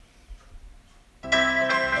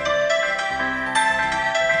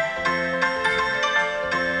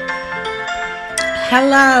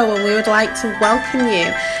Hello, and we would like to welcome you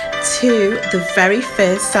to the very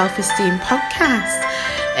first Self-Esteem podcast.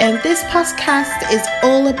 And this podcast is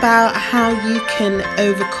all about how you can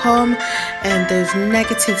overcome those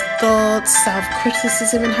negative thoughts,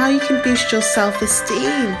 self-criticism, and how you can boost your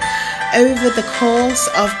self-esteem. Over the course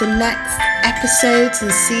of the next episodes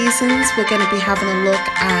and seasons, we're going to be having a look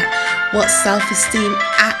at what self-esteem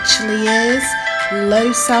actually is,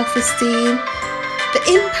 low self-esteem,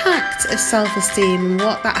 the impact of self-esteem and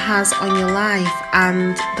what that has on your life,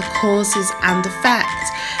 and the causes and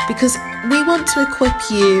effects, because we want to equip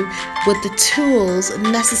you with the tools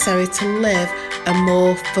necessary to live a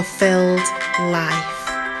more fulfilled life.